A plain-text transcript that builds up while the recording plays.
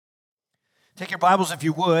Take your Bibles, if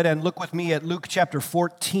you would, and look with me at Luke chapter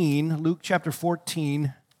 14. Luke chapter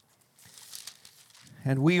 14.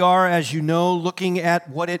 And we are, as you know, looking at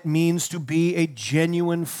what it means to be a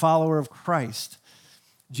genuine follower of Christ.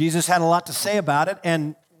 Jesus had a lot to say about it,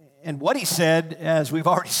 and what he said, as we've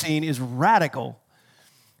already seen, is radical.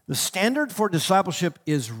 The standard for discipleship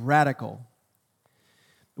is radical.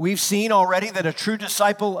 We've seen already that a true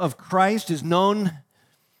disciple of Christ is known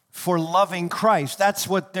for loving Christ. That's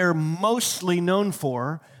what they're mostly known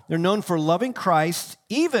for. They're known for loving Christ,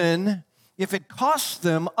 even if it costs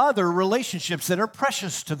them other relationships that are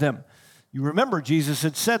precious to them. You remember Jesus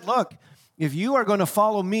had said, look, if you are going to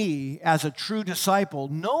follow me as a true disciple,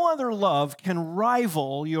 no other love can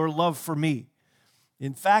rival your love for me.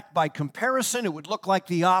 In fact, by comparison, it would look like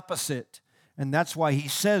the opposite. And that's why he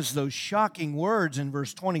says those shocking words in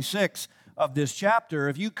verse 26 of this chapter.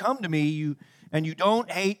 If you come to me, and you don't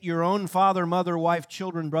hate your own father, mother, wife,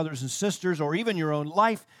 children, brothers, and sisters, or even your own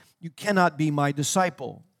life, you cannot be my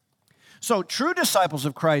disciple. So true disciples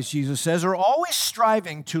of Christ, Jesus says, are always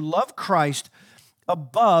striving to love Christ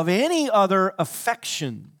above any other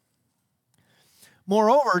affection.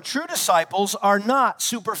 Moreover, true disciples are not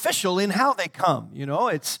superficial in how they come. You know,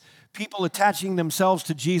 it's people attaching themselves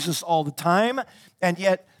to Jesus all the time, and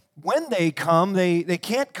yet when they come, they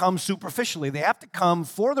can't come superficially. They have to come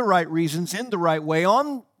for the right reasons, in the right way,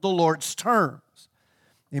 on the Lord's terms.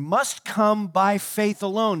 They must come by faith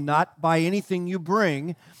alone, not by anything you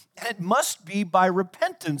bring, and it must be by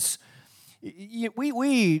repentance.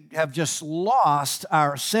 We have just lost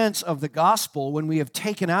our sense of the gospel when we have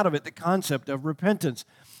taken out of it the concept of repentance.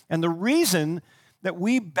 And the reason that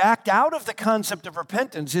we backed out of the concept of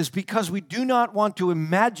repentance is because we do not want to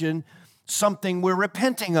imagine something we're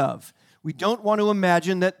repenting of. We don't want to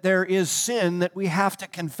imagine that there is sin that we have to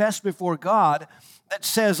confess before God that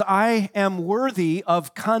says, I am worthy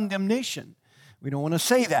of condemnation. We don't want to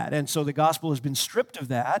say that. And so the gospel has been stripped of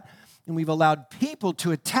that, and we've allowed people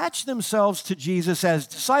to attach themselves to Jesus as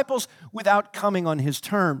disciples without coming on his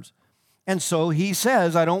terms. And so he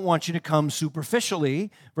says, I don't want you to come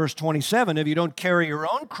superficially. Verse 27, if you don't carry your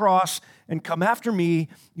own cross and come after me,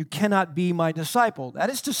 you cannot be my disciple.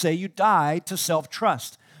 That is to say, you die to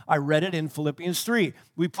self-trust. I read it in Philippians 3.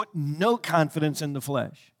 We put no confidence in the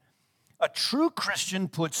flesh. A true Christian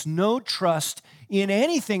puts no trust in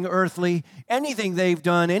anything earthly, anything they've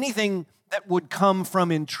done, anything that would come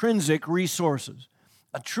from intrinsic resources.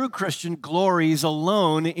 A true Christian glories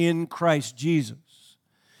alone in Christ Jesus.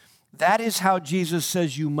 That is how Jesus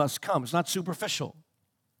says you must come. It's not superficial.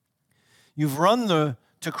 You've run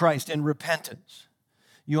to Christ in repentance.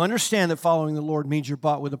 You understand that following the Lord means you're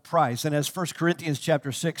bought with a price. And as 1 Corinthians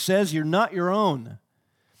chapter 6 says, you're not your own.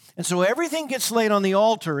 And so everything gets laid on the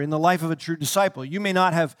altar in the life of a true disciple. You may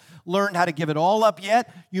not have learned how to give it all up yet.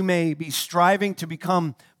 You may be striving to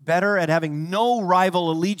become better at having no rival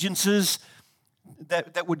allegiances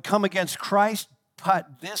that would come against Christ.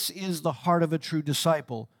 But this is the heart of a true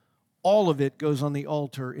disciple. All of it goes on the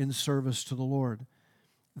altar in service to the Lord.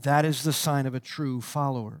 That is the sign of a true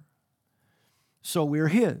follower. So we're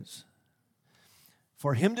his,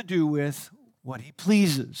 for him to do with what he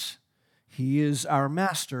pleases. He is our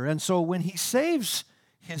master. And so when he saves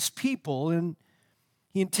his people and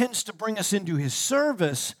he intends to bring us into his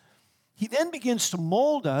service, he then begins to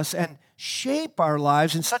mold us and shape our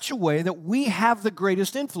lives in such a way that we have the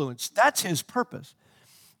greatest influence. That's his purpose.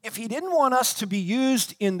 If he didn't want us to be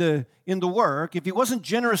used in the work, if he wasn't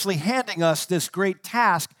generously handing us this great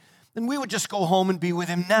task, then we would just go home and be with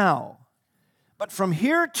him now. But from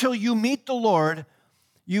here till you meet the Lord,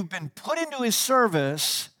 you've been put into his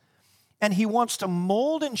service, and he wants to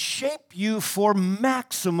mold and shape you for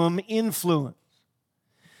maximum influence.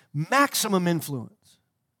 Maximum influence.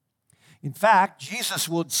 In fact, Jesus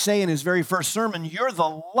would say in his very first sermon, you're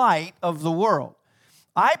the light of the world.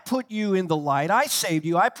 I put you in the light, I saved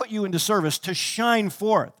you, I put you into service to shine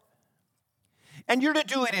forth. And you're to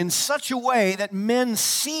do it in such a way that men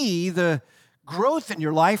see the growth in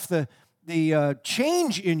your life, the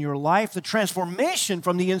change in your life, the transformation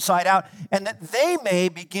from the inside out, and that they may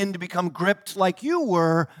begin to become gripped like you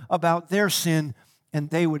were about their sin, and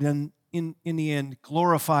they would in the end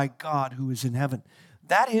glorify God who is in heaven.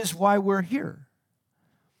 That is why we're here.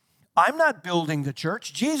 I'm not building the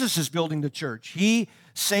church. Jesus is building the church. He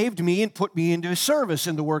saved me and put me into his service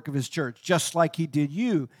in the work of his church, just like he did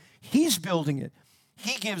you. He's building it.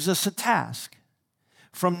 He gives us a task.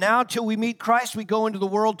 From now till we meet Christ, we go into the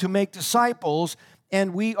world to make disciples,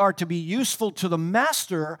 and we are to be useful to the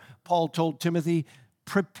master, Paul told Timothy,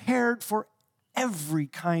 prepared for every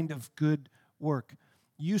kind of good work.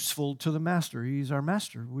 Useful to the master. He's our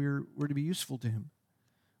master. We're to be useful to him.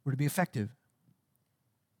 We're to be effective.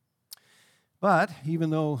 But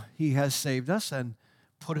even though he has saved us and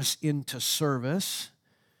put us into service,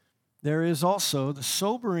 there is also the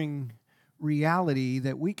sobering reality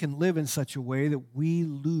that we can live in such a way that we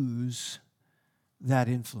lose that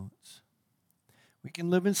influence. We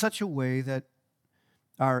can live in such a way that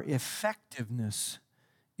our effectiveness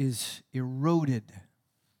is eroded.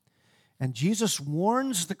 And Jesus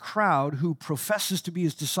warns the crowd who professes to be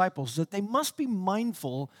his disciples that they must be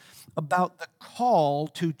mindful about the call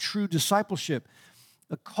to true discipleship.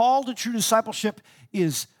 The call to true discipleship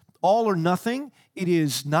is all or nothing. It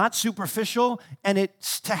is not superficial, and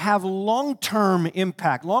it's to have long-term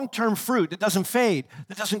impact, long-term fruit that doesn't fade,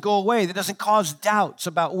 that doesn't go away, that doesn't cause doubts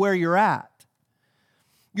about where you're at.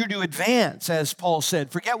 You're to advance, as Paul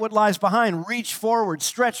said. Forget what lies behind. Reach forward,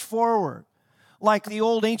 stretch forward. Like the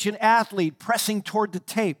old ancient athlete pressing toward the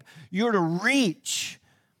tape. You're to reach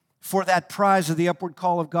for that prize of the upward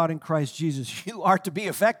call of God in Christ Jesus. You are to be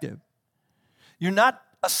effective. You're not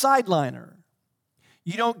a sideliner.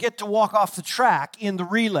 You don't get to walk off the track in the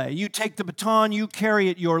relay. You take the baton, you carry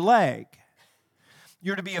it your leg.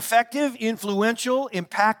 You're to be effective, influential,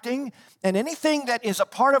 impacting, and anything that is a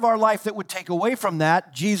part of our life that would take away from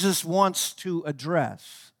that, Jesus wants to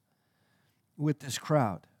address with this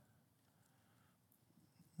crowd.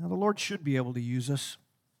 Now, the Lord should be able to use us.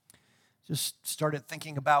 Just started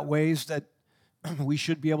thinking about ways that we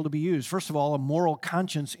should be able to be used. First of all, a moral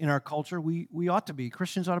conscience in our culture. We ought to be.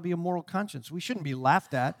 Christians ought to be a moral conscience. We shouldn't be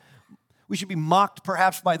laughed at. We should be mocked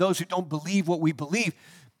perhaps by those who don't believe what we believe.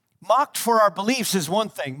 Mocked for our beliefs is one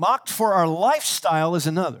thing. Mocked for our lifestyle is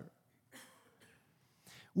another.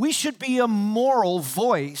 We should be a moral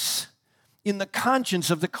voice in the conscience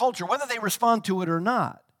of the culture, whether they respond to it or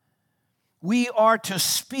not. We are to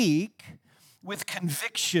speak with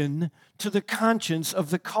conviction to the conscience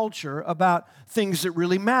of the culture about things that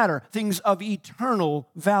really matter, things of eternal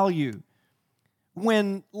value.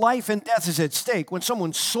 When life and death is at stake, when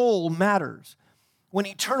someone's soul matters, when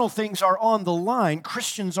eternal things are on the line,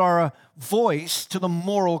 Christians are a voice to the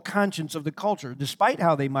moral conscience of the culture, despite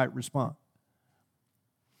how they might respond.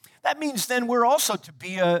 That means then we're also to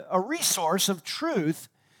be a resource of truth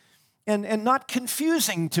and not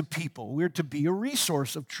confusing to people. We're to be a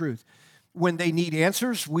resource of truth. When they need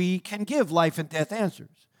answers, we can give life and death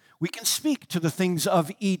answers. We can speak to the things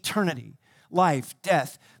of eternity, life,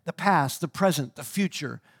 death, the past, the present, the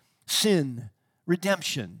future, sin,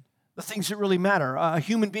 redemption, the things that really matter, a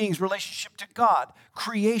human being's relationship to God,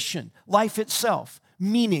 creation, life itself,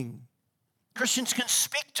 meaning. Christians can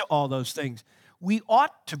speak to all those things. We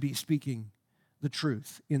ought to be speaking the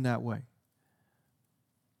truth in that way,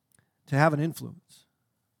 to have an influence.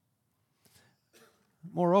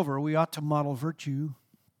 Moreover, we ought to model virtue.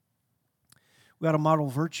 We ought to model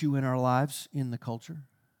virtue in our lives, in the culture.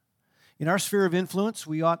 In our sphere of influence,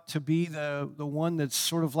 we ought to be the one that's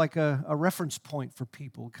sort of like a reference point for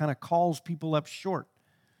people, kind of calls people up short.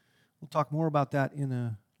 We'll talk more about that in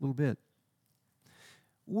a little bit.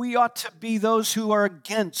 We ought to be those who are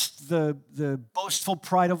against the boastful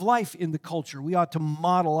pride of life in the culture. We ought to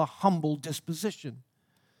model a humble disposition.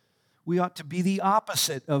 We ought to be the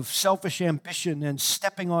opposite of selfish ambition and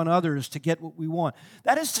stepping on others to get what we want.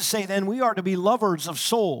 That is to say, then, we are to be lovers of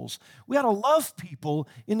souls. We ought to love people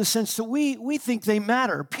in the sense that we think they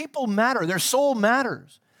matter. People matter. Their soul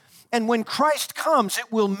matters. And when Christ comes,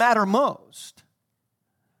 it will matter most.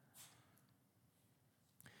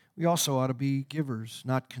 We also ought to be givers,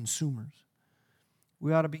 not consumers.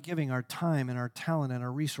 We ought to be giving our time and our talent and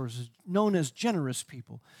our resources, known as generous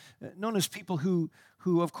people, known as people who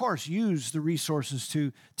of course, use the resources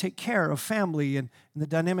to take care of family and the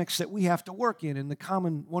dynamics that we have to work in the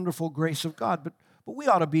common wonderful grace of God. But we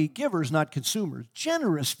ought to be givers, not consumers,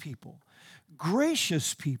 generous people,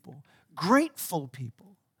 gracious people, grateful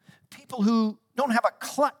people, people who don't have a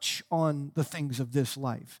clutch on the things of this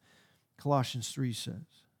life, Colossians 3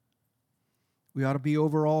 says. We ought to be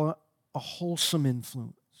overall a wholesome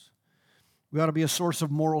influence. We ought to be a source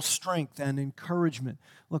of moral strength and encouragement.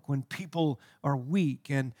 Look, when people are weak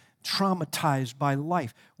and traumatized by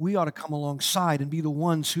life, we ought to come alongside and be the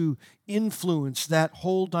ones who influence that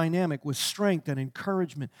whole dynamic with strength and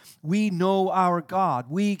encouragement. We know our God.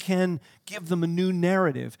 We can give them a new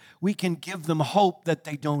narrative. We can give them hope that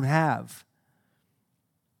they don't have.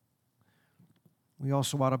 We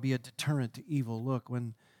also ought to be a deterrent to evil. Look,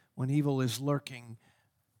 when evil is lurking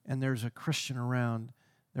and there's a Christian around,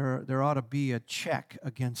 there ought to be a check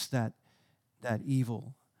against that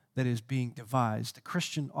evil that is being devised. The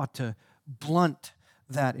Christian ought to blunt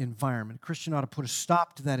that environment. The Christian ought to put a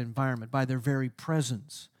stop to that environment by their very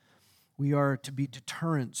presence. We are to be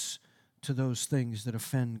deterrents to those things that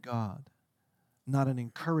offend God, not an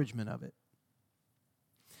encouragement of it.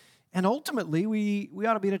 And ultimately, we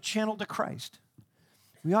ought to be a channel to Christ.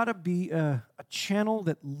 We ought to be a channel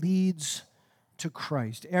that leads to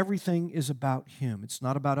Christ. Everything is about Him. It's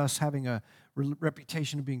not about us having a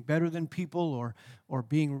reputation of being better than people or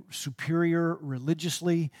being superior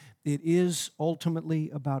religiously. It is ultimately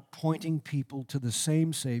about pointing people to the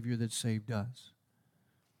same Savior that saved us.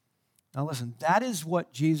 Now listen, that is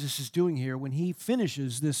what Jesus is doing here when He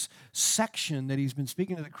finishes this section that He's been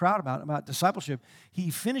speaking to the crowd about discipleship. He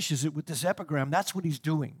finishes it with this epigram. That's what He's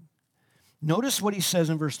doing. Notice what He says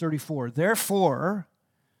in verse 34. Therefore,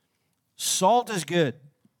 salt is good.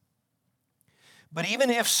 But even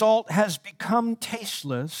if salt has become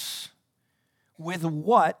tasteless, with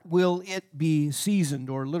what will it be seasoned,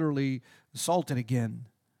 or literally salted again,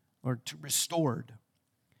 or restored?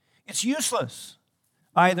 It's useless,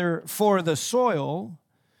 either for the soil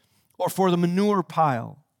or for the manure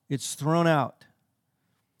pile. It's thrown out.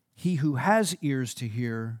 He who has ears to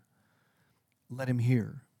hear, let him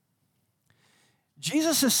hear.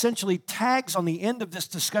 Jesus essentially tags on the end of this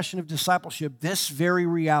discussion of discipleship this very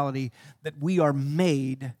reality that we are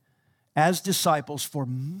made as disciples for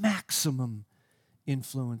maximum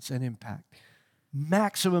influence and impact.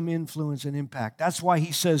 Maximum influence and impact. That's why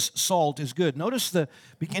He says salt is good. Notice the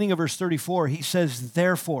beginning of verse 34. He says,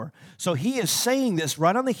 therefore. So He is saying this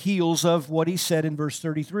right on the heels of what He said in verse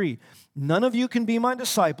 33. None of you can be my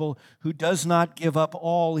disciple who does not give up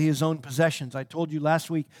all his own possessions. I told you last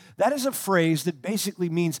week, that is a phrase that basically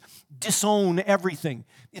means disown everything.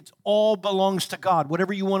 It all belongs to God.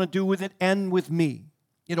 Whatever you want to do with it and with me,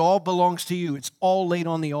 it all belongs to you. It's all laid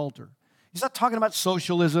on the altar. He's not talking about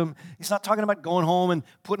socialism. He's not talking about going home and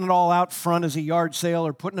putting it all out front as a yard sale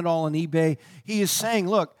or putting it all on eBay. He is saying,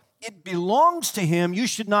 look, it belongs to Him. You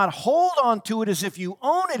should not hold on to it as if you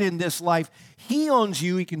own it in this life. He owns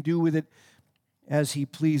you. He can do with it as He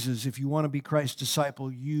pleases. If you want to be Christ's disciple,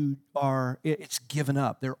 it's given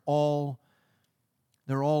up. They're all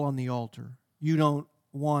on the altar. You don't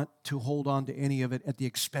want to hold on to any of it at the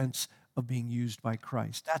expense of being used by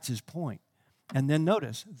Christ. That's His point. And then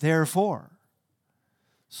notice, therefore,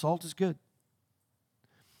 salt is good.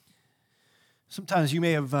 Sometimes you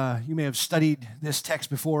may have studied this text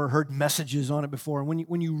before or heard messages on it before. And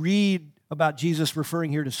when you read about Jesus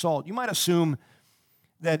referring here to salt, you might assume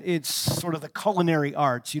that it's sort of the culinary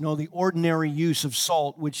arts, the ordinary use of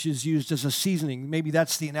salt, which is used as a seasoning. Maybe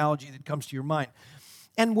that's the analogy that comes to your mind.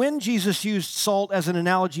 And when Jesus used salt as an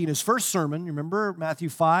analogy in His first sermon, remember Matthew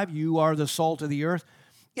 5, you are the salt of the earth.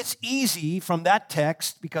 It's easy from that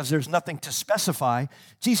text, because there's nothing to specify,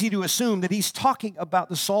 it's easy to assume that He's talking about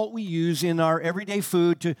the salt we use in our everyday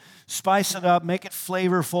food to spice it up, make it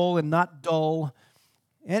flavorful and not dull.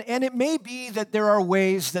 And it may be that there are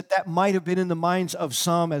ways that might have been in the minds of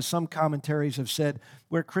some, as some commentaries have said,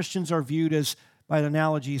 where Christians are viewed as, by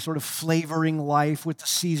analogy, sort of flavoring life with the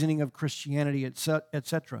seasoning of Christianity,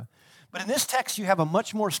 etc. But in this text, you have a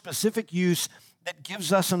much more specific use that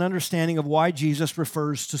gives us an understanding of why Jesus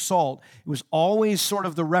refers to salt. It was always sort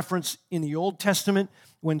of the reference in the Old Testament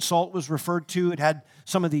when salt was referred to. It had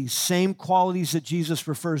some of the same qualities that Jesus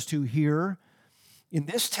refers to here. In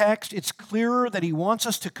this text, it's clearer that He wants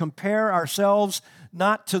us to compare ourselves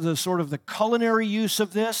not to the sort of the culinary use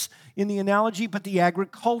of this in the analogy, but the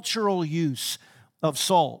agricultural use of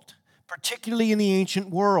salt, particularly in the ancient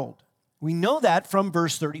world. We know that from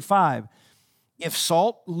verse 35. If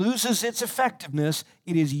salt loses its effectiveness,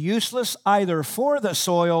 it is useless either for the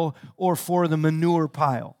soil or for the manure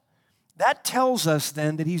pile. That tells us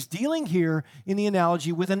then that He's dealing here in the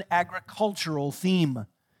analogy with an agricultural theme.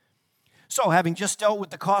 So, having just dealt with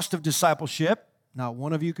the cost of discipleship, not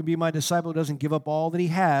one of you can be my disciple who doesn't give up all that he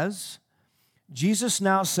has. Jesus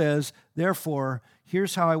now says, therefore,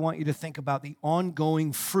 here's how I want you to think about the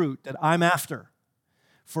ongoing fruit that I'm after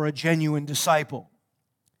for a genuine disciple.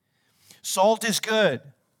 Salt is good.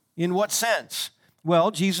 In what sense?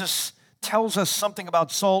 Well, Jesus tells us something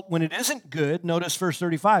about salt when it isn't good. Notice verse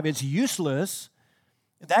 35. It's useless.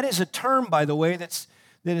 That is a term, by the way, that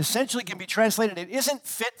essentially can be translated, it isn't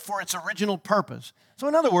fit for its original purpose. So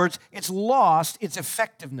in other words, it's lost its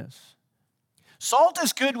effectiveness. Salt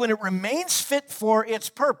is good when it remains fit for its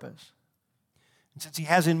purpose. And since he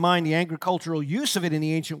has in mind the agricultural use of it in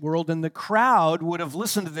the ancient world, then the crowd would have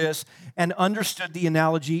listened to this and understood the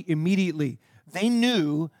analogy immediately. They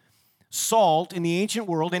knew salt in the ancient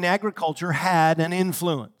world, in agriculture, had an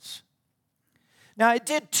influence. Now, it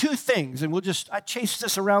did two things, and I chased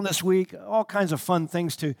this around this week, all kinds of fun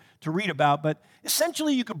things to read about, but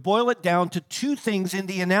essentially you could boil it down to two things in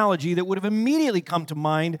the analogy that would have immediately come to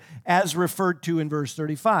mind as referred to in verse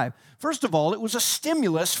 35. First of all, it was a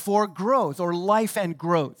stimulus for growth, or life and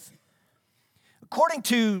growth. According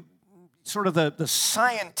to sort of the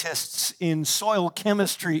scientists in soil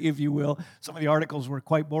chemistry, if you will. Some of the articles were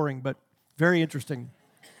quite boring, but very interesting.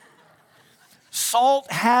 Salt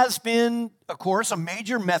has been, of course, a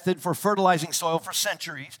major method for fertilizing soil for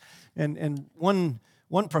centuries. And one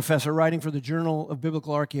professor writing for the Journal of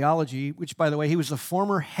Biblical Archaeology, which, by the way, he was the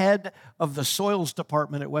former head of the soils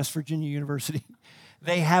department at West Virginia University.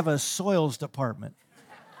 They have a soils department.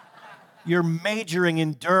 You're majoring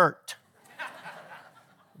in dirt.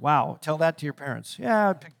 Wow, tell that to your parents. Yeah,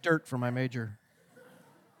 I picked dirt for my major.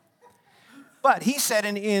 But he said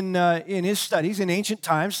in his studies in ancient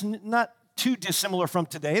times, not too dissimilar from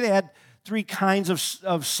today, they had three kinds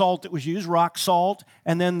of salt that was used: rock salt,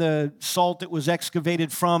 and then the salt that was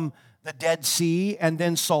excavated from the Dead Sea, and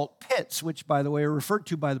then salt pits, which, by the way, are referred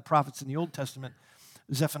to by the prophets in the Old Testament,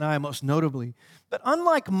 Zephaniah most notably. But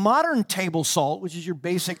unlike modern table salt, which is your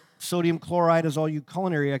basic sodium chloride, as all you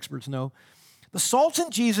culinary experts know, the salts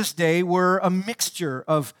in Jesus' day were a mixture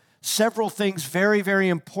of several things very, very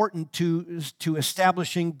important to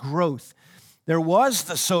establishing growth. There was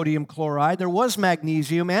the sodium chloride, there was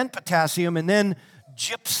magnesium and potassium, and then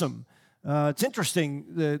gypsum. It's interesting,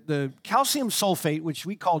 the calcium sulfate, which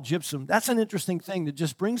we call gypsum, that's an interesting thing that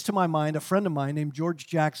just brings to my mind a friend of mine named George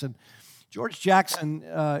Jackson. George Jackson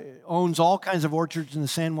owns all kinds of orchards in the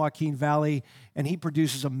San Joaquin Valley, and he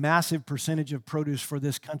produces a massive percentage of produce for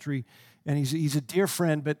this country, and he's a dear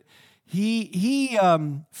friend, but he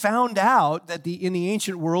found out that in the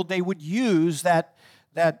ancient world they would use that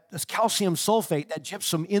calcium sulfate, that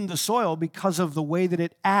gypsum, in the soil because of the way that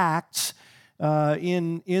it acts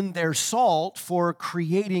in their salt for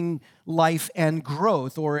creating life and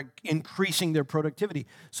growth or increasing their productivity.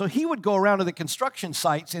 So he would go around to the construction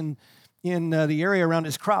sites in the area around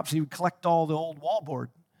his crops. He would collect all the old wallboard,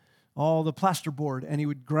 all the plasterboard, and he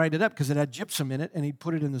would grind it up because it had gypsum in it, and he'd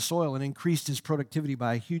put it in the soil and increased his productivity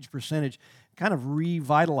by a huge percentage, kind of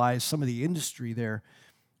revitalized some of the industry there.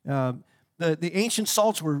 The ancient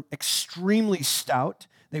salts were extremely stout.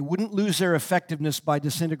 They wouldn't lose their effectiveness by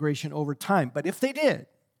disintegration over time. But if they did,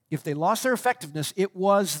 if they lost their effectiveness, it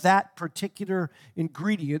was that particular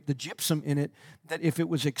ingredient, the gypsum in it, that if it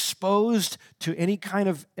was exposed to any kind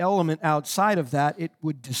of element outside of that, it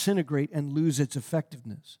would disintegrate and lose its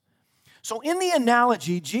effectiveness. So in the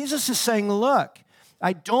analogy, Jesus is saying, look,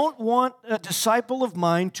 I don't want a disciple of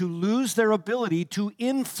mine to lose their ability to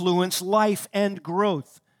influence life and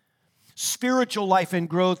growth, spiritual life and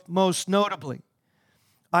growth most notably.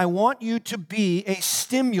 I want you to be a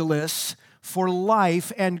stimulus for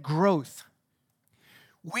life and growth.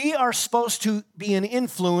 We are supposed to be an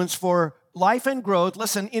influence for life and growth,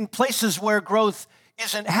 listen, in places where growth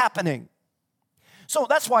isn't happening. So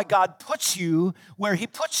that's why God puts you where He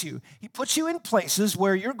puts you. He puts you in places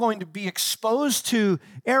where you're going to be exposed to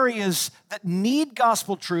areas that need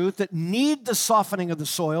gospel truth, that need the softening of the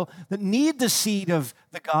soil, that need the seed of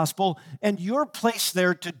the gospel, and you're placed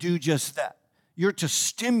there to do just that. You're to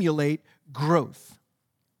stimulate growth.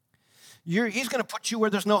 He's going to put you where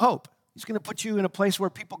there's no hope. He's going to put you in a place where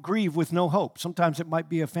people grieve with no hope. Sometimes it might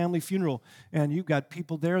be a family funeral, and you've got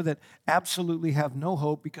people there that absolutely have no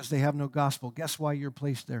hope because they have no gospel. Guess why you're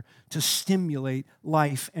placed there? To stimulate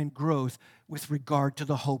life and growth with regard to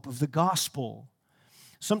the hope of the gospel.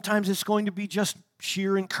 Sometimes it's going to be just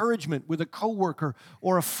sheer encouragement with a coworker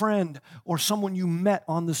or a friend or someone you met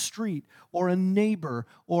on the street or a neighbor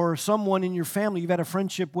or someone in your family you've had a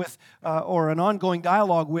friendship with or an ongoing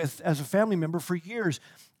dialogue with as a family member for years,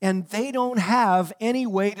 and they don't have any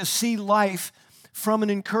way to see life from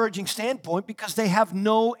an encouraging standpoint because they have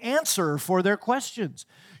no answer for their questions.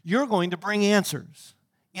 You're going to bring answers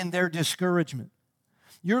in their discouragement.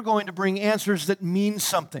 You're going to bring answers that mean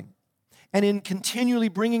something. And in continually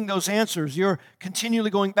bringing those answers, you're continually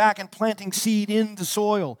going back and planting seed in the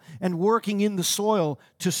soil and working in the soil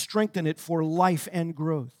to strengthen it for life and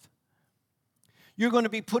growth. You're going to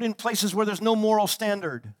be put in places where there's no moral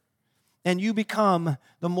standard, and you become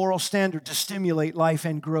the moral standard to stimulate life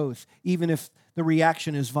and growth, even if the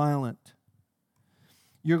reaction is violent.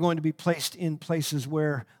 You're going to be placed in places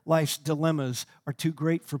where life's dilemmas are too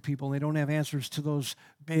great for people and they don't have answers to those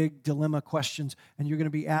big dilemma questions, and you're going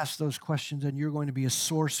to be asked those questions and you're going to be a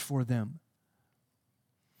source for them.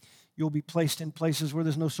 You'll be placed in places where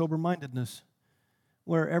there's no sober-mindedness,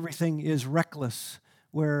 where everything is reckless,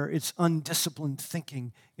 where it's undisciplined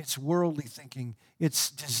thinking, it's worldly thinking,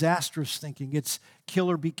 it's disastrous thinking, it's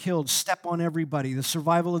kill or be killed, step on everybody, the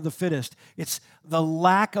survival of the fittest. It's the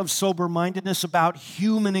lack of sober-mindedness about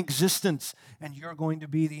human existence, and you're going to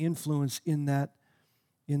be the influence in that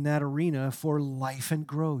arena for life and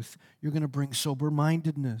growth. You're going to bring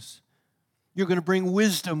sober-mindedness. You're going to bring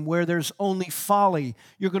wisdom where there's only folly.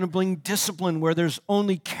 You're going to bring discipline where there's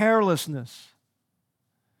only carelessness.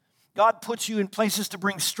 God puts you in places to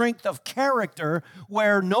bring strength of character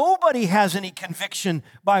where nobody has any conviction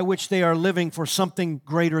by which they are living for something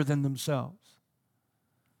greater than themselves.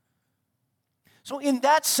 So in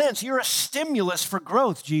that sense, you're a stimulus for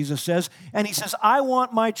growth, Jesus says. And he says, I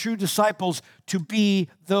want my true disciples to be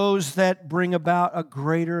those that bring about a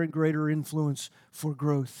greater and greater influence for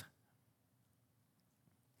growth.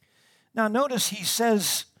 Now notice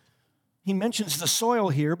he mentions the soil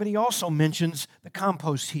here, but he also mentions the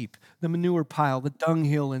compost heap, the manure pile, the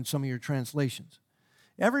dunghill in some of your translations.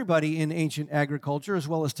 Everybody in ancient agriculture, as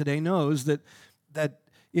well as today, knows that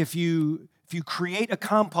if you create a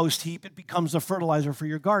compost heap, it becomes a fertilizer for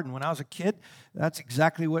your garden. When I was a kid, that's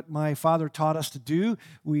exactly what my father taught us to do.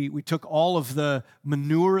 We took all of the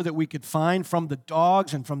manure that we could find from the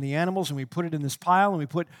dogs and from the animals, and we put it in this pile, and we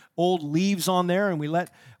put old leaves on there, and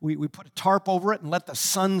we put a tarp over it and let the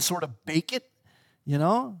sun sort of bake it, you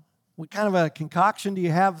know? What kind of a concoction do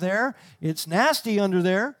you have there? It's nasty under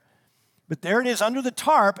there. But there it is under the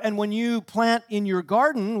tarp, and when you plant in your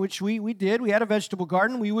garden, which we did, we had a vegetable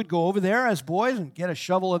garden, we would go over there as boys and get a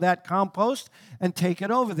shovel of that compost and take it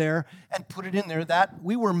over there and put it in there. That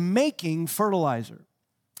we were making fertilizer.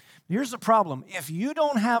 Here's the problem. If you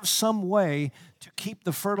don't have some way to keep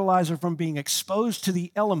the fertilizer from being exposed to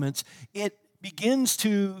the elements, it begins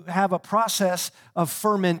to have a process of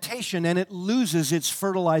fermentation, and it loses its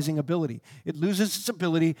fertilizing ability. It loses its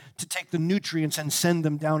ability to take the nutrients and send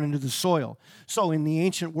them down into the soil. So in the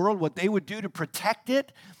ancient world, what they would do to protect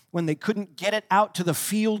it, when they couldn't get it out to the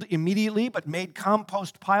field immediately but made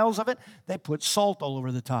compost piles of it, they put salt all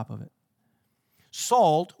over the top of it.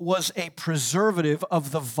 Salt was a preservative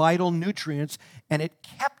of the vital nutrients, and it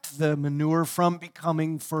kept the manure from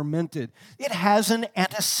becoming fermented. It has an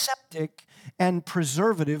antiseptic and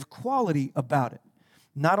preservative quality about it.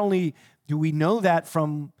 Not only do we know that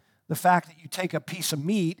from the fact that you take a piece of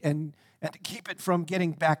meat and to keep it from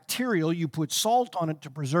getting bacterial, you put salt on it to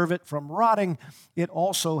preserve it from rotting. It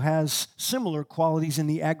also has similar qualities in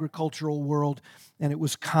the agricultural world, and it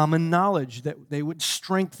was common knowledge that they would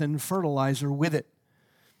strengthen fertilizer with it.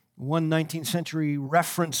 One 19th century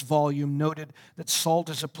reference volume noted that salt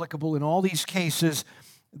is applicable in all these cases.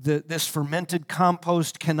 This fermented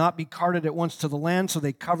compost cannot be carted at once to the land, so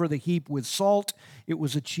they cover the heap with salt. It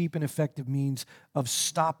was a cheap and effective means of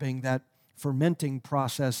stopping that fermenting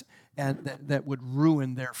process and that would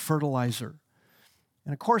ruin their fertilizer.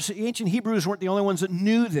 And of course, the ancient Hebrews weren't the only ones that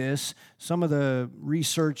knew this. Some of the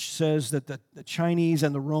research says that the Chinese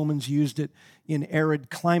and the Romans used it in arid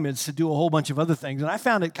climates to do a whole bunch of other things. And I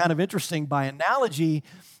found it kind of interesting by analogy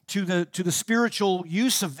to the spiritual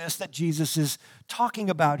use of this that Jesus is talking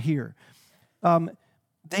about here.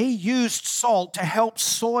 They used salt to help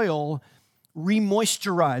soil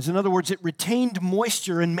remoisturize. In other words, it retained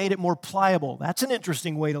moisture and made it more pliable. That's an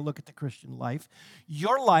interesting way to look at the Christian life.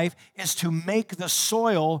 Your life is to make the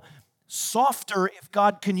soil softer if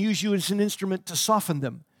God can use you as an instrument to soften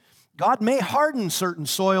them. God may harden certain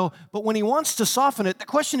soil, but when he wants to soften it, the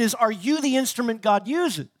question is, are you the instrument God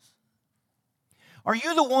uses? Are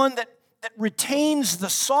you the one that retains the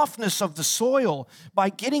softness of the soil by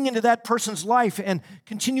getting into that person's life and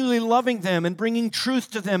continually loving them and bringing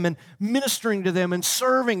truth to them and ministering to them and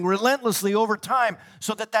serving relentlessly over time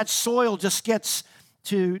so that soil just gets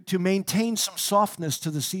to maintain some softness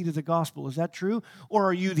to the seed of the gospel? Is that true? Or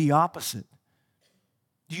are you the opposite?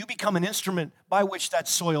 Do you become an instrument by which that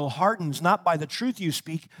soil hardens, not by the truth you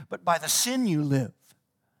speak, but by the sin you live?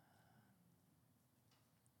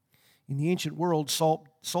 In the ancient world,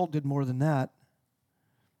 salt did more than that.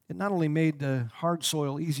 It not only made the hard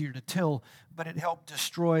soil easier to till, but it helped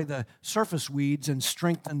destroy the surface weeds and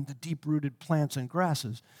strengthen the deep-rooted plants and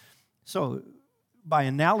grasses. So, by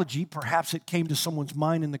analogy, perhaps it came to someone's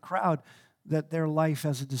mind in the crowd that their life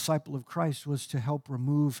as a disciple of Christ was to help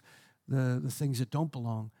remove the things that don't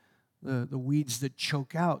belong, the weeds that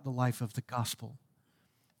choke out the life of the gospel.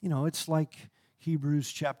 You know, it's like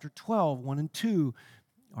Hebrews chapter 12, 1 and 2.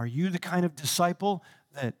 Are you the kind of disciple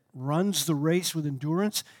that runs the race with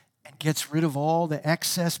endurance and gets rid of all the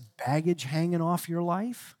excess baggage hanging off your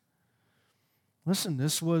life? Listen,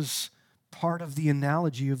 this was part of the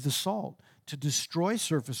analogy of the salt, to destroy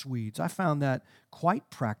surface weeds. I found that quite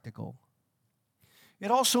practical. It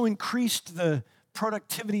also increased the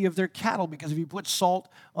productivity of their cattle, because if you put salt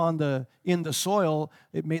in the soil,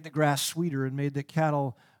 it made the grass sweeter and made the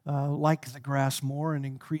cattle like the grass more and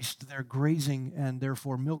increased their grazing and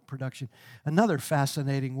therefore milk production. Another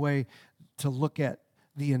fascinating way to look at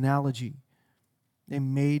the analogy. They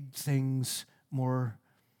made things more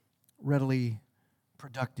readily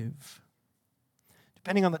productive.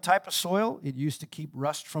 Depending on the type of soil, it used to keep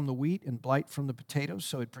rust from the wheat and blight from the potatoes,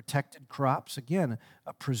 so it protected crops. Again,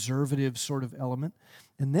 a preservative sort of element.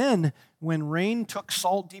 And then, when rain took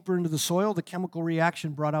salt deeper into the soil, the chemical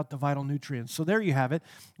reaction brought out the vital nutrients. So there you have it.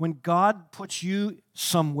 When God puts you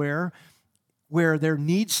somewhere where there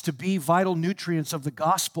needs to be vital nutrients of the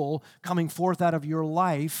gospel coming forth out of your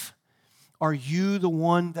life, are you the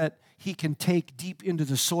one that He can take deep into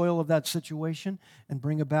the soil of that situation and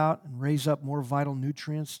bring about and raise up more vital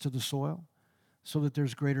nutrients to the soil so that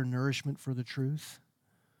there's greater nourishment for the truth?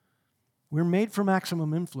 We're made for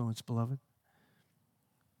maximum influence, beloved.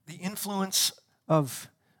 The influence of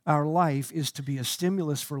our life is to be a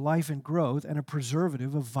stimulus for life and growth and a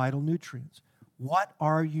preservative of vital nutrients. What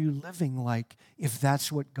are you living like if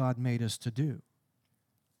that's what God made us to do?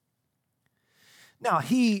 Now,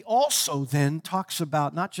 he also then talks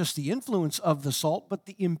about not just the influence of the salt, but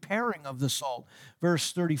the impairing of the salt.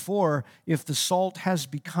 Verse 34, if the salt has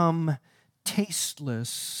become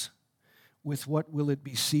tasteless, with what will it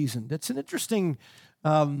be seasoned? It's an interesting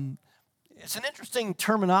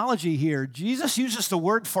terminology here. Jesus uses the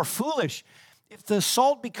word for foolish. If the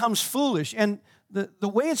salt becomes foolish, and the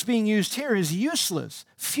way it's being used here is useless,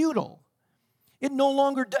 futile. It no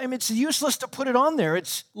longer, it's useless to put it on there.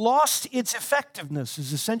 It's lost its effectiveness,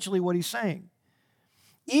 is essentially what he's saying.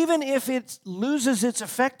 Even if it loses its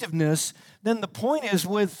effectiveness, then the point is,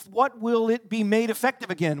 with what will it be made effective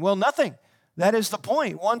again? Well, nothing. That is the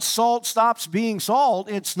point. Once salt stops being salt,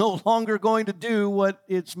 it's no longer going to do what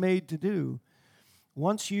it's made to do.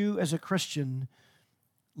 Once you, as a Christian,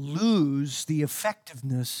 lose the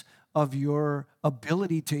effectiveness of your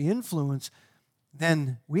ability to influence,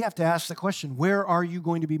 then we have to ask the question, where are you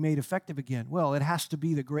going to be made effective again? Well, it has to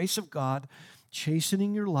be the grace of God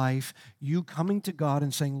chastening your life, you coming to God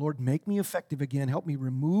and saying, Lord, make me effective again. Help me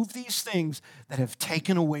remove these things that have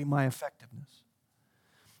taken away my effectiveness.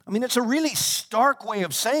 I mean, it's a really stark way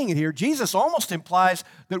of saying it here. Jesus almost implies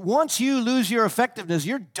that once you lose your effectiveness,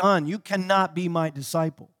 you're done. You cannot be my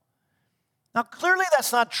disciple. Now, clearly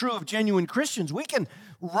that's not true of genuine Christians. We can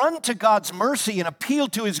run to God's mercy and appeal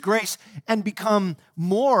to His grace and become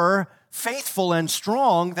more faithful and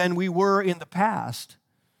strong than we were in the past.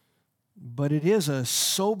 But it is a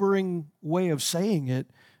sobering way of saying it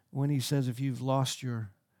when He says, if you've lost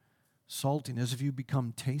your saltiness, if you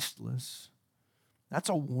become tasteless, that's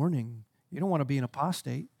a warning. You don't want to be an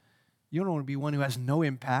apostate. You don't want to be one who has no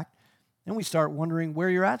impact. Then we start wondering where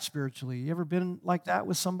you're at spiritually. You ever been like that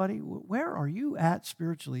with somebody? Where are you at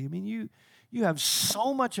spiritually? I mean, you have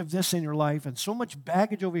so much of this in your life and so much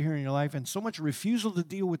baggage over here in your life and so much refusal to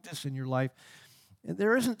deal with this in your life.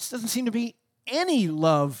 Doesn't seem to be any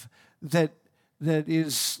love that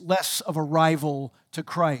is less of a rival to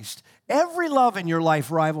Christ. Every love in your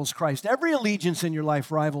life rivals Christ. Every allegiance in your life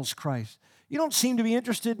rivals Christ. You don't seem to be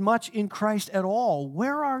interested much in Christ at all.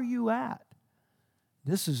 Where are you at?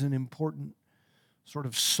 This is an important, sort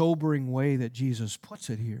of sobering way that Jesus puts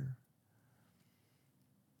it here.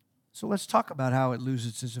 So let's talk about how it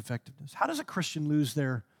loses its effectiveness. How does a Christian lose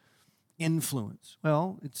their influence?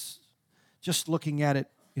 Well, it's just looking at it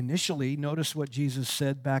initially. Notice what Jesus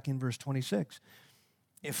said back in verse 26.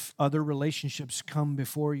 If other relationships come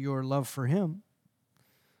before your love for Him,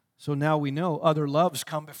 so now we know other loves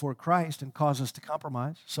come before Christ and cause us to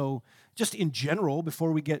compromise. So just in general,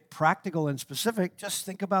 before we get practical and specific, just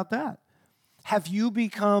think about that. Have you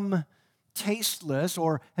become tasteless,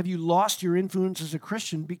 or have you lost your influence as a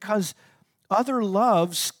Christian because other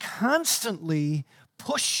loves constantly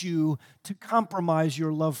push you to compromise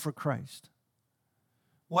your love for Christ?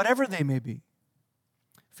 Whatever they may be.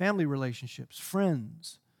 Family relationships,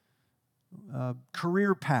 friends,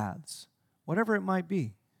 career paths, whatever it might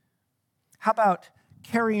be. How about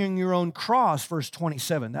carrying your own cross, verse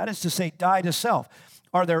 27? That is to say, die to self.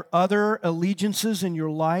 Are there other allegiances in your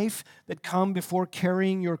life that come before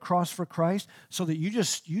carrying your cross for Christ so that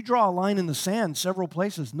you draw a line in the sand several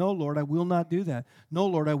places? No, Lord, I will not do that. No,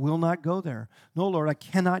 Lord, I will not go there. No, Lord, I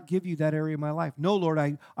cannot give you that area of my life. No, Lord,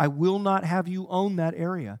 I will not have you own that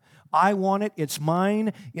area. I want it. It's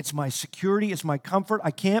mine. It's my security. It's my comfort. I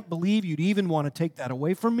can't believe you'd even want to take that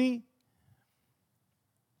away from me.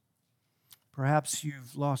 Perhaps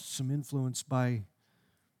you've lost some influence by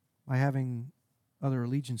having other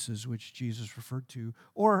allegiances, which Jesus referred to.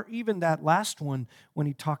 Or even that last one when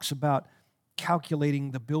he talks about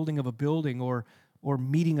calculating the building of a building or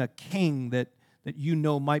meeting a king that you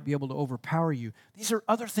know might be able to overpower you. These are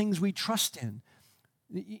other things we trust in.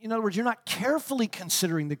 In other words, you're not carefully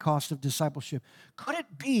considering the cost of discipleship. Could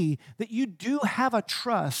it be that you do have a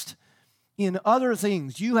trust in other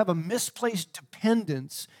things. You have a misplaced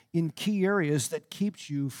dependence in key areas that keeps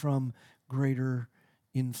you from greater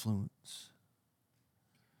influence.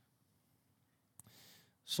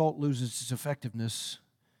 Salt loses its effectiveness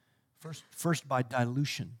first by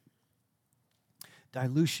dilution.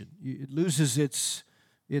 Dilution. It loses its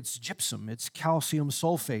gypsum, its calcium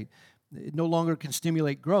sulfate. It no longer can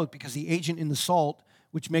stimulate growth because the agent in the salt,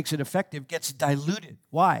 which makes it effective, gets diluted.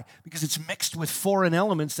 Why? Because it's mixed with foreign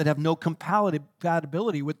elements that have no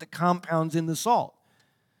compatibility with the compounds in the salt.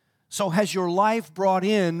 So has your life brought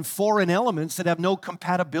in foreign elements that have no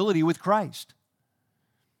compatibility with Christ?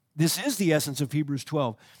 This is the essence of Hebrews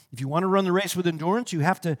 12. If you want to run the race with endurance, you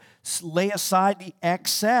have to lay aside the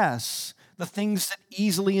excess, the things that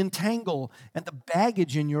easily entangle, and the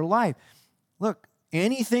baggage in your life. Look,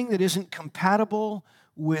 anything that isn't compatible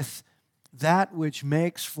with that which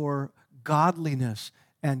makes for godliness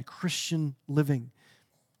and Christian living,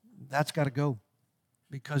 that's got to go,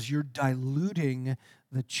 because you're diluting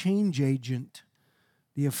the change agent,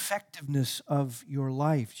 the effectiveness of your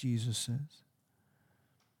life, Jesus says.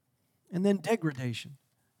 And then degradation,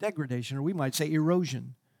 or we might say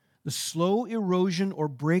erosion, the slow erosion or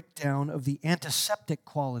breakdown of the antiseptic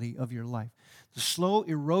quality of your life, the slow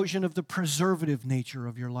erosion of the preservative nature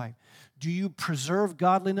of your life. Do you preserve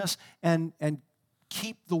godliness and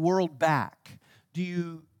keep the world back? Do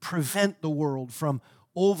you prevent the world from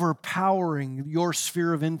overpowering your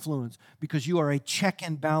sphere of influence because you are a check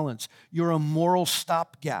and balance? You're a moral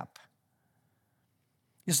stopgap.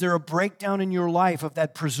 Is there a breakdown in your life of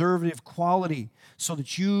that preservative quality so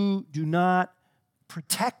that you do not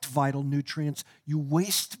protect vital nutrients, you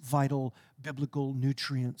waste vital biblical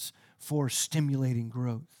nutrients for stimulating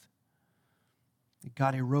growth? It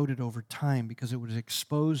got eroded over time because it was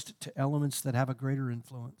exposed to elements that have a greater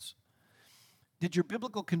influence. Did your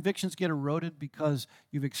biblical convictions get eroded because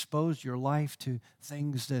you've exposed your life to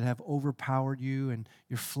things that have overpowered you and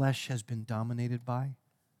your flesh has been dominated by?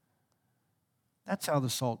 That's how the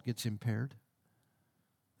salt gets impaired.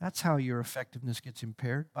 That's how your effectiveness gets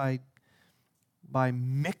impaired, by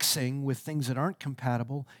mixing with things that aren't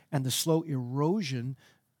compatible, and the slow erosion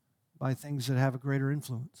by things that have a greater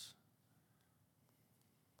influence.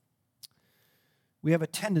 We have a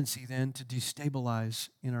tendency then to destabilize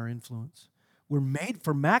in our influence. We're made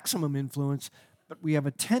for maximum influence, but we have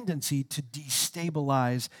a tendency to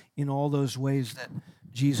destabilize in all those ways that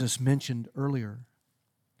Jesus mentioned earlier.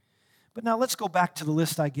 But now let's go back to the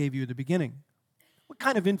list I gave you at the beginning. What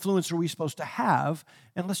kind of influence are we supposed to have?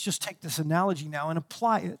 And let's just take this analogy now and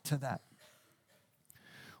apply it to that.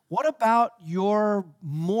 What about your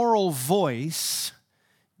moral voice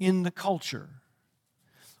in the culture?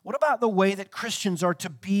 What about the way that Christians are to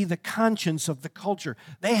be the conscience of the culture?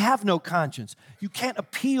 They have no conscience. You can't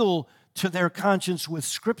appeal to their conscience with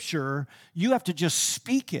Scripture. You have to just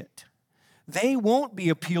speak it. They won't be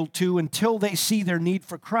appealed to until they see their need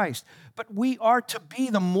for Christ. But we are to be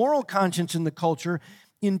the moral conscience in the culture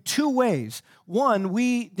in two ways. One,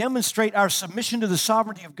 we demonstrate our submission to the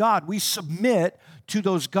sovereignty of God. We submit to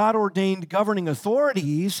those God-ordained governing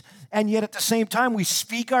authorities, and yet at the same time, we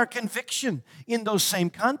speak our conviction in those same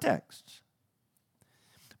contexts.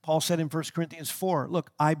 Paul said in 1 Corinthians 4,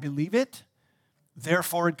 look, I believe it,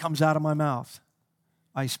 therefore it comes out of my mouth.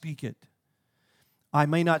 I speak it. I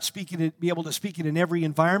may not be able to speak it in every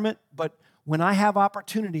environment, but when I have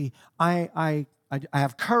opportunity, I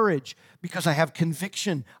have courage because I have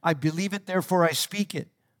conviction. I believe it, therefore I speak it.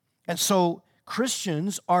 And so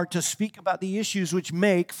Christians are to speak about the issues which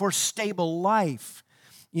make for stable life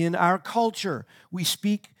in our culture. We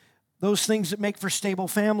speak those things that make for stable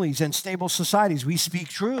families and stable societies. We speak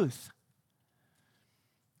truth.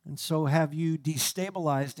 And so have you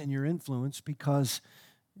destabilized in your influence because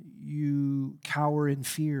you cower in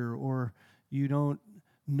fear, or you don't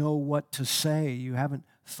know what to say? You haven't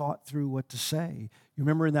thought through what to say. You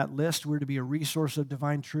remember in that list, we're to be a resource of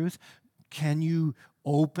divine truth. Can you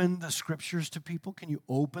open the Scriptures to people? Can you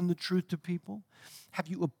open the truth to people? Have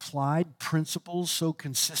you applied principles so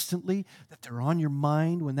consistently that they're on your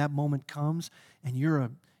mind when that moment comes, and you're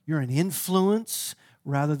an influence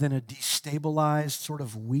rather than a destabilized sort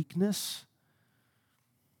of weakness?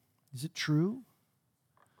 Is it true?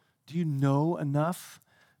 Do you know enough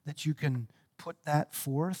that you can put that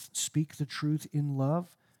forth, speak the truth in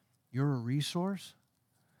love? You're a resource.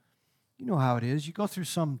 You know how it is. You go through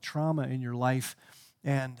some trauma in your life,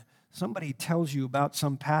 and somebody tells you about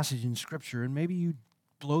some passage in Scripture, and maybe you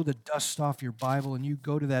blow the dust off your Bible and you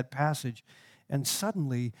go to that passage, and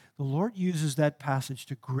suddenly the Lord uses that passage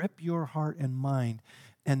to grip your heart and mind,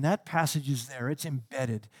 and that passage is there. It's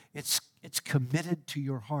embedded. It's It's committed to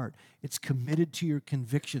your heart. It's committed to your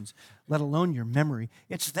convictions, let alone your memory.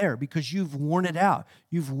 It's there because you've worn it out.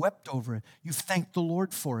 You've wept over it. You've thanked the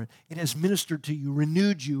Lord for it. It has ministered to you,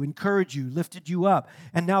 renewed you, encouraged you, lifted you up.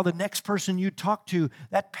 And now the next person you talk to,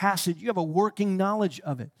 that passage, you have a working knowledge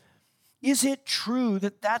of it. Is it true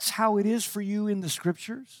that that's how it is for you in the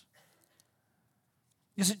Scriptures?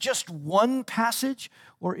 Is it just one passage,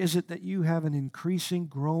 or is it that you have an increasing,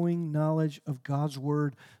 growing knowledge of God's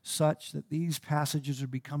Word such that these passages are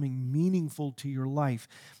becoming meaningful to your life,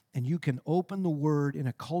 and you can open the Word in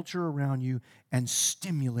a culture around you and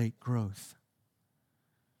stimulate growth?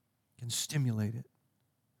 You can stimulate it.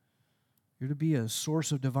 You're to be a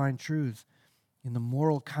source of divine truth in the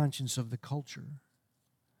moral conscience of the culture.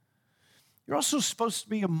 You're also supposed to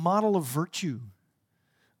be a model of virtue.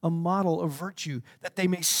 A model of virtue, that they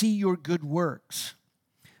may see your good works.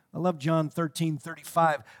 I love John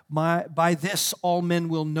 13:35. By this all men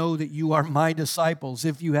will know that you are my disciples,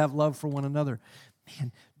 if you have love for one another.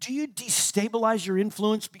 Man, do you destabilize your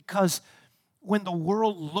influence because when the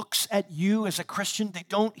world looks at you as a Christian, they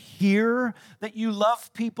don't hear that you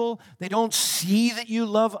love people. They don't see that you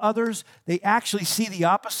love others. They actually see the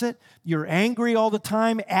opposite. You're angry all the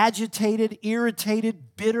time, agitated,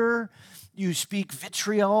 irritated, bitter. You speak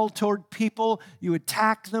vitriol toward people. You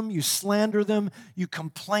attack them. You slander them. You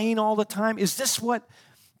complain all the time. Is this what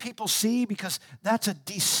people see? Because that's a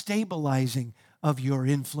destabilizing of your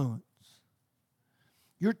influence.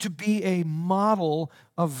 You're to be a model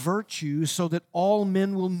of virtue so that all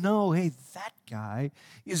men will know, hey, that guy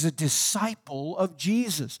is a disciple of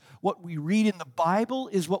Jesus. What we read in the Bible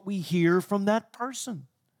is what we hear from that person.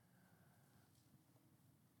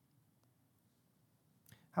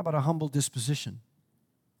 How about a humble disposition?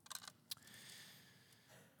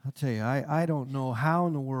 I'll tell you, I don't know how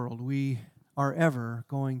in the world we are ever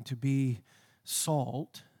going to be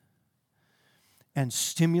salt and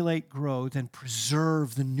stimulate growth and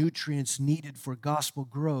preserve the nutrients needed for gospel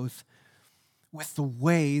growth with the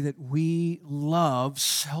way that we love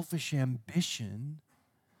selfish ambition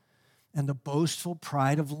and the boastful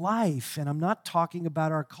pride of life. And I'm not talking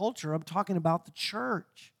about our culture, I'm talking about the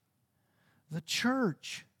church. The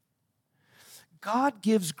church. God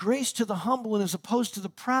gives grace to the humble and is opposed to the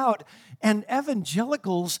proud, and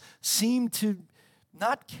evangelicals seem to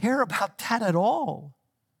not care about that at all.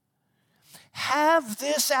 Have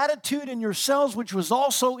this attitude in yourselves, which was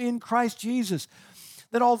also in Christ Jesus,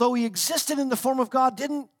 that although he existed in the form of God,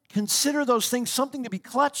 didn't consider those things something to be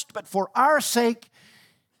clutched, but for our sake,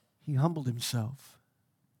 he humbled himself.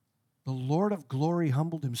 The Lord of glory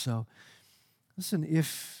humbled himself. Listen,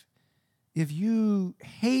 if you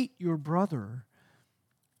hate your brother,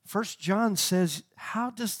 1 John says, how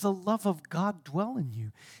does the love of God dwell in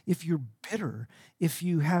you? If you're bitter, if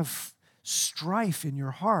you have strife in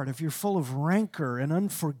your heart, if you're full of rancor and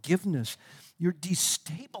unforgiveness, you're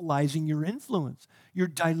destabilizing your influence. You're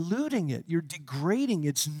diluting it. You're degrading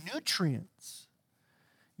its nutrients.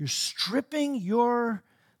 You're stripping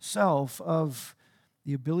yourself of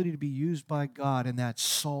the ability to be used by God in that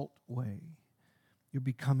salt way. You're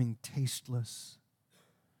becoming tasteless.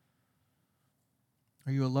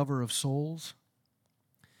 Are you a lover of souls?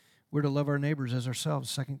 We're to love our neighbors as ourselves,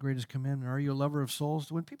 second greatest commandment. Are you a lover of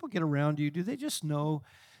souls? When people get around you, do they just know?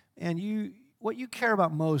 And what you care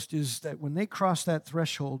about most is that when they cross that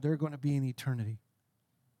threshold, they're going to be in eternity.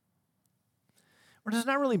 Or does it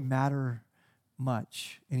not really matter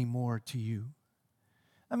much anymore to you?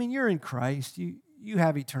 I mean, you're in Christ. You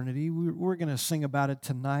have eternity. We're going to sing about it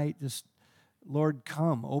tonight. Just, Lord,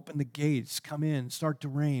 come, open the gates, come in, start to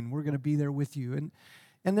reign. We're going to be there with you.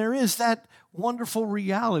 And there is that wonderful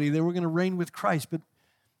reality that we're going to reign with Christ. But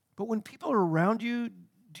when people are around you,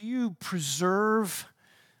 do you preserve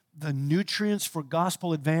the nutrients for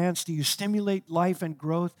gospel advance? Do you stimulate life and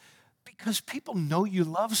growth? Because people know you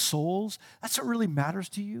love souls. That's what really matters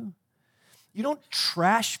to you. You don't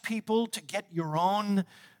trash people to get your own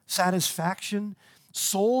satisfaction.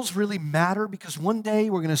 Souls really matter because one day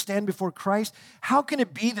we're going to stand before Christ. How can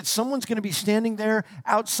it be that someone's going to be standing there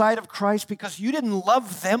outside of Christ because you didn't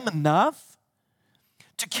love them enough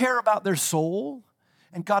to care about their soul?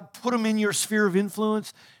 And God put them in your sphere of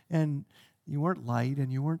influence, and you weren't light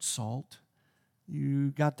and you weren't salt.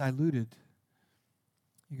 You got diluted.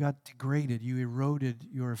 You got degraded. You eroded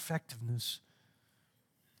your effectiveness.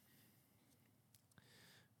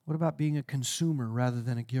 What about being a consumer rather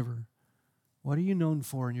than a giver? What are you known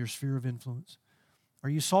for in your sphere of influence? Are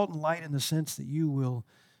you salt and light in the sense that you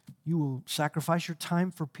will sacrifice your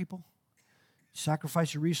time for people?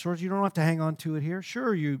 Sacrifice your resources? You don't have to hang on to it here.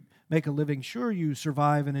 Sure, you make a living. Sure, you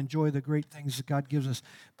survive and enjoy the great things that God gives us.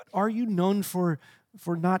 But are you known for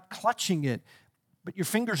for not clutching it. But your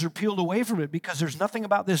fingers are peeled away from it because there's nothing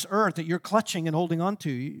about this earth that you're clutching and holding on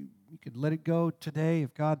to. You could let it go today.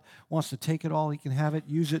 If God wants to take it all, He can have it.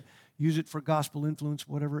 Use it for gospel influence,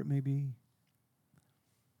 whatever it may be.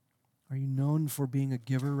 Are you known for being a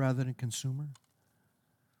giver rather than a consumer?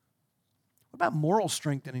 What about moral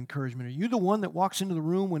strength and encouragement? Are you the one that walks into the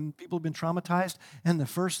room when people have been traumatized and the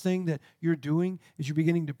first thing that you're doing is you're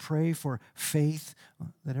beginning to pray for faith,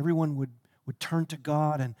 that everyone would turn to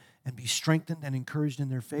God and be strengthened and encouraged in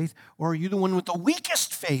their faith? Or are you the one with the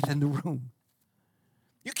weakest faith in the room?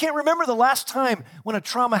 You can't remember the last time when a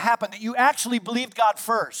trauma happened that you actually believed God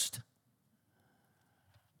first.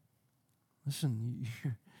 Listen,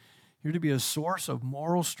 you're to be a source of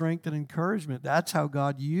moral strength and encouragement. That's how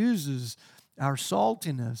God uses our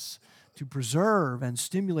saltiness to preserve and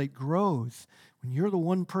stimulate growth. When you're the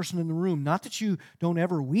one person in the room, not that you don't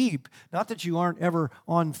ever weep, not that you aren't ever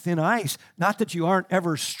on thin ice, not that you aren't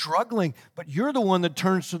ever struggling, but you're the one that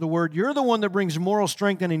turns to the Word. You're the one that brings moral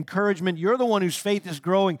strength and encouragement. You're the one whose faith is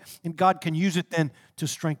growing, and God can use it then to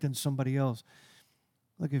strengthen somebody else.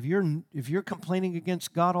 Look, if you're complaining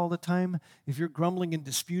against God all the time, if you're grumbling and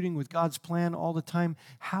disputing with God's plan all the time,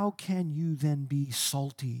 how can you then be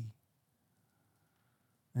salty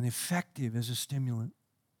and effective as a stimulant?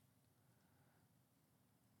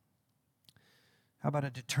 How about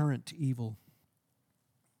a deterrent to evil?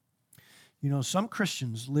 You know, some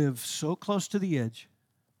Christians live so close to the edge.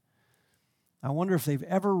 I wonder if they've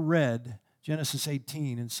ever read Genesis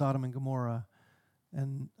 18 in Sodom and Gomorrah.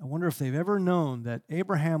 And I wonder if they've ever known that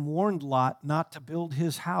Abraham warned Lot not to build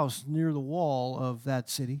his house near the wall of that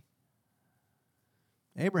city.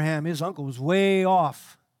 Abraham, his uncle, was way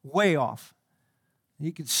off, way off.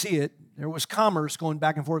 He could see it. There was commerce going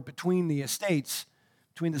back and forth between the estates,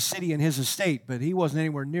 between the city and his estate, but he wasn't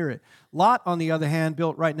anywhere near it. Lot, on the other hand,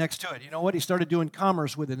 built right next to it. You know what? He started doing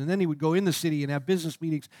commerce with it, and then he would go in the city and have business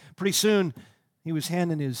meetings. Pretty soon, he was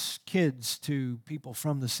handing his kids to people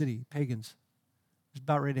from the city, pagans. He was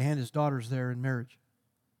about ready to hand his daughters there in marriage.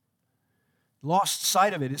 Lost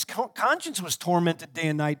sight of it. His conscience was tormented day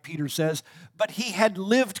and night, Peter says, but he had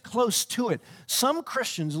lived close to it. Some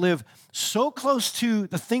Christians live so close to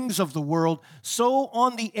the things of the world, so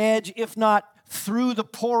on the edge, if not through the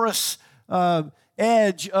porous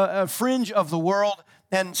fringe of the world,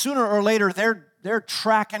 and sooner or later they're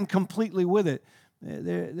tracking completely with it.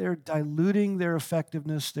 They're diluting their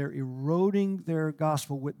effectiveness. They're eroding their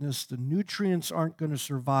gospel witness. The nutrients aren't going to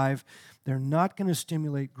survive. They're not going to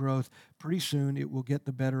stimulate growth. Pretty soon it will get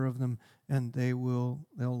the better of them, and they'll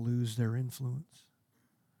lose their influence.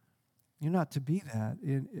 You're not to be that.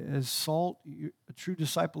 As salt, a true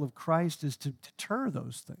disciple of Christ is to deter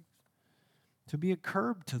those things, to be a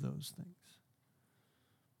curb to those things,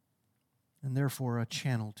 and therefore a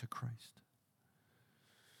channel to Christ.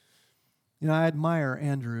 You know, I admire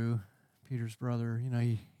Andrew, Peter's brother. You know,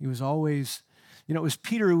 he was always, it was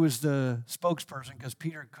Peter who was the spokesperson because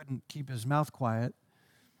Peter couldn't keep his mouth quiet.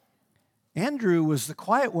 Andrew was the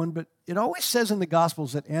quiet one, but it always says in the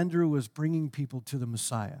Gospels that Andrew was bringing people to the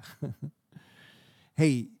Messiah.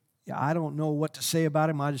 Hey, I don't know what to say about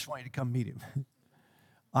him. I just want you to come meet him.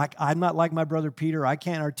 I'm not like my brother Peter. I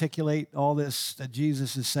can't articulate all this that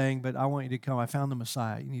Jesus is saying, but I want you to come. I found the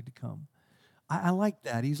Messiah. You need to come. I like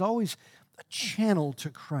that. He's always a channel to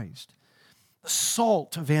Christ. The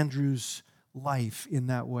salt of Andrew's life in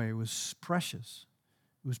that way was precious.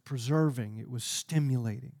 It was preserving. It was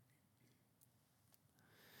stimulating.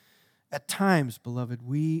 At times, beloved,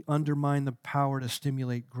 we undermine the power to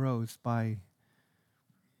stimulate growth by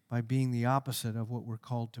being the opposite of what we're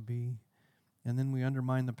called to be. And then we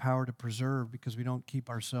undermine the power to preserve because we don't keep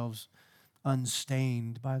ourselves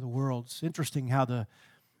unstained by the world. It's interesting how the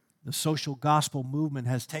social gospel movement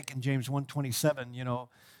has taken James 1:27,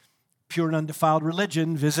 pure and undefiled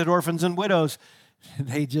religion, visit orphans and widows.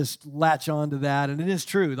 They just latch on to that, and it is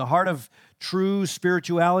true. The heart of true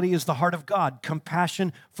spirituality is the heart of God,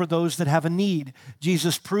 compassion for those that have a need.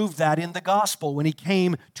 Jesus proved that in the gospel when he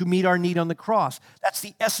came to meet our need on the cross. That's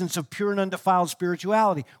the essence of pure and undefiled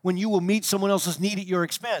spirituality, when you will meet someone else's need at your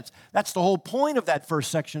expense. That's the whole point of that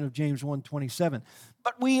first section of James 1:27.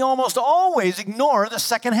 But we almost always ignore the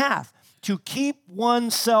second half, to keep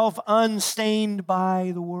oneself unstained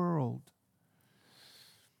by the world.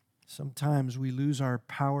 Sometimes we lose our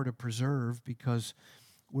power to preserve because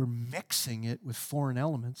we're mixing it with foreign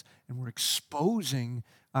elements and we're exposing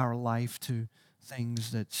our life to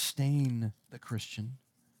things that stain the Christian.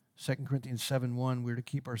 2 Corinthians 7:1, we're to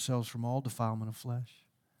keep ourselves from all defilement of flesh.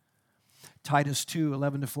 Titus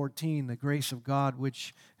 2:11-14, the grace of God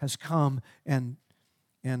which has come and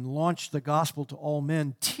and launch the gospel to all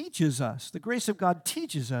men teaches us, the grace of God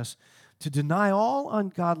teaches us to deny all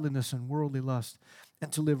ungodliness and worldly lust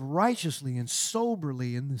and to live righteously and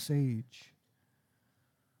soberly in this age.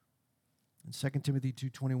 In 2 Timothy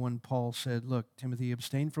 2:21, Paul said, look, Timothy,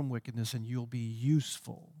 abstain from wickedness and you'll be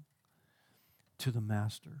useful to the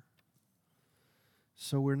master.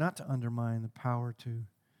 So we're not to undermine the power to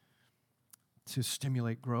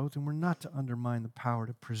stimulate growth, and we're not to undermine the power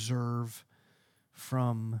to preserve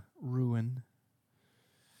from ruin.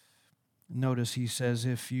 Notice he says,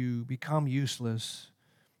 if you become useless,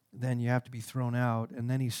 then you have to be thrown out. And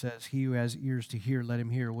then he says, he who has ears to hear, let him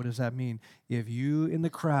hear. What does that mean? If you in the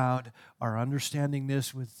crowd are understanding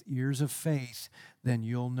this with ears of faith, then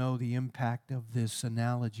you'll know the impact of this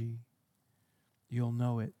analogy. You'll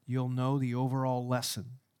know it. You'll know the overall lesson.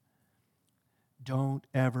 Don't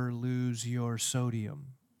ever lose your sodium.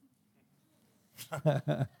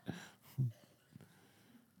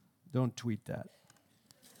 Don't tweet that.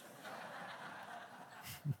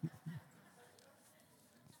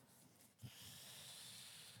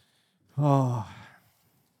 Oh,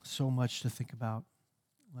 so much to think about.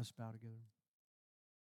 Let's bow together.